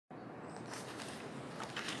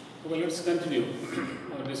Okay, let's continue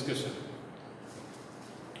our discussion.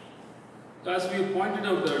 As we pointed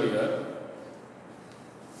out earlier,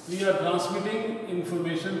 we are transmitting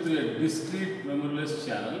information to a discrete memoryless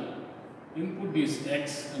channel. Input is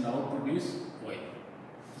x and output is y.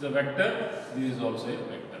 It's a vector, this is also a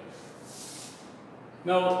vector.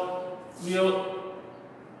 Now, we have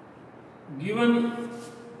given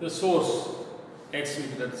the source x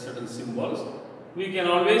with certain symbols. We can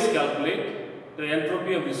always calculate the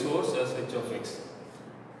entropy of the source as h of x.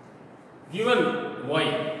 Given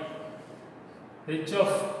y, h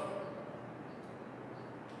of,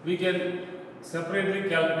 we can separately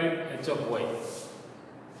calculate h of y.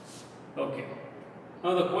 Okay.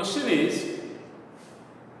 Now the question is,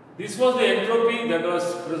 this was the entropy that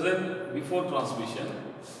was present before transmission,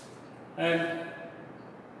 and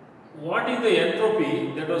what is the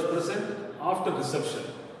entropy that was present after reception?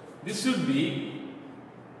 This should be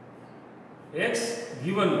x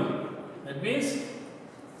given y. That means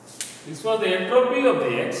this was the entropy of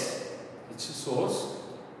the x, which is source.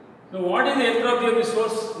 Now what is the entropy of the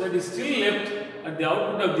source that is still left at the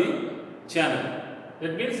output of the channel?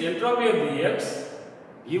 That means entropy of the x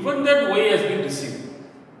given that y has been received.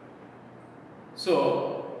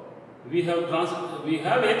 So we have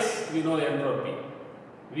x, we know the entropy.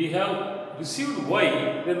 We have received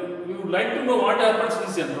y, then we would like to know what happens to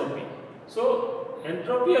this entropy. So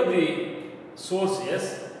entropy of the source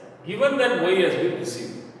s given that y has been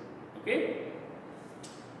received. Okay?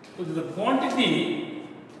 So the quantity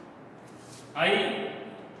I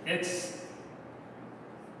x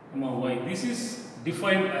comma y, this is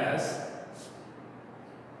defined as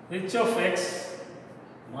h of x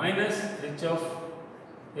minus h of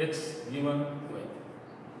x given y.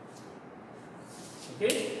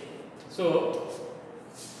 Okay? So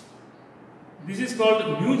this is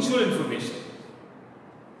called mutual information.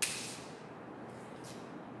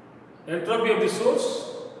 Entropy of the source,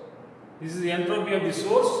 this is the entropy of the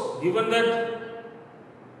source given that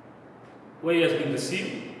y has been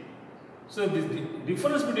received. So the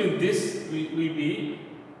difference between this will be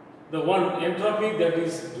the one entropy that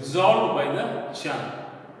is resolved by the channel.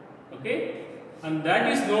 Okay? And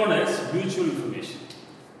that is known as mutual information.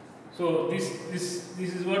 So this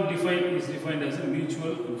is what is defined as a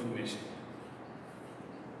mutual information.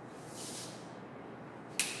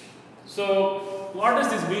 So what does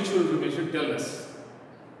this mutual information tell us?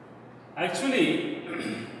 Actually,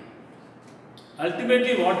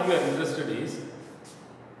 ultimately what we are interested is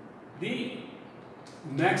the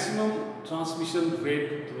maximum transmission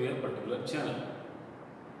rate through a particular channel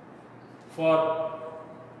for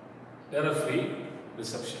error-free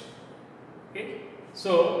reception. Okay?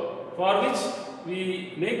 So for which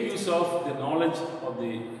we make use of the knowledge of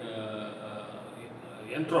the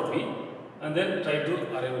entropy and then try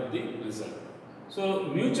to arrive at the result. So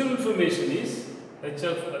mutual information is h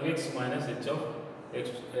of x minus h of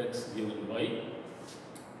x given y,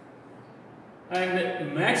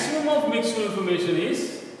 and maximum of mutual information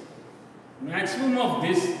is, maximum of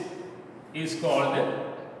this is called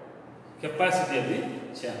capacity of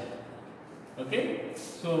the channel. Okay?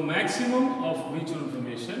 So maximum of mutual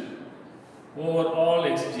information over all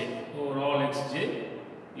xj,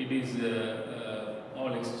 it is all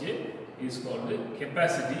xj is called the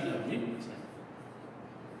capacity of the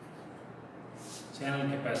channel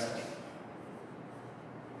capacity.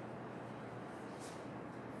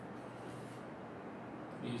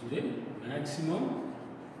 Is the maximum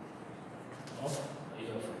of I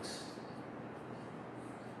of x.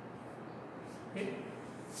 Okay?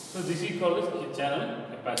 So this is called as channel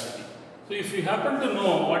capacity. So if you happen to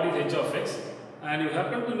know what is h of x and you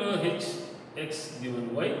happen to know h x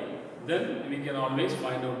given y, then we can always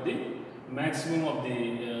find out the maximum of the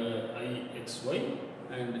I x y,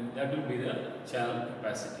 and that will be the channel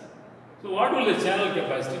capacity. So what will the channel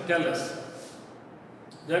capacity tell us?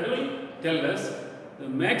 That will tell us the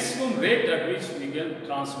maximum rate at which we can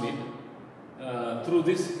transmit through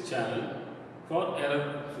this channel for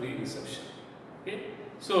error-free reception. Okay?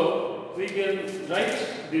 So we can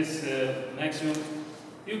write this maximum.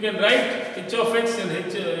 You can write h of x and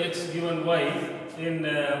h x given y in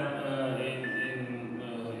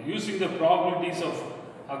using the probabilities of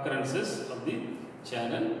occurrences of the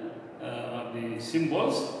channel, of the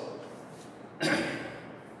symbols.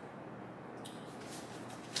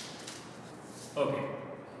 Okay.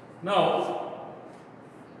 Now,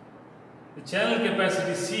 the channel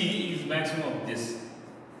capacity C is maximum of this.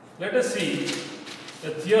 Let us see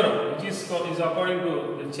the theorem, which is according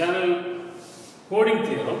to the channel coding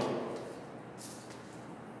theorem.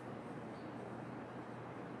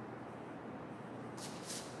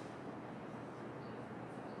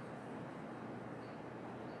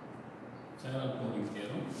 channel coding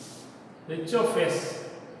theorem. H of S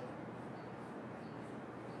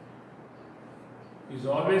is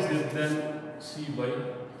always less than C by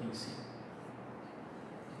TC.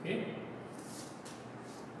 Okay.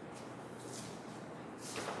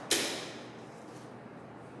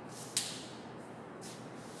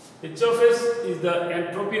 H of S is the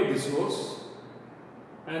entropy of the source,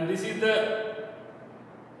 and this is the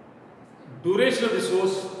duration of the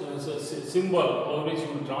source symbol over which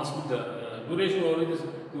you will transmit the duration over which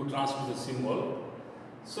you transmit the symbol.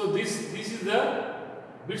 So this is the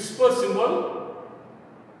bits per symbol.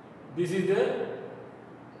 This is the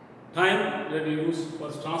time that you use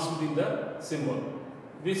for transmitting the symbol.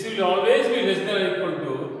 This will always be less than or equal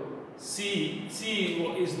to C. C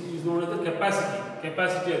is known as the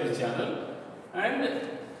capacity of the channel, and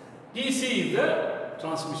TC is the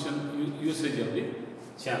transmission usage of the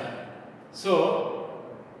channel. So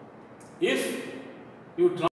if you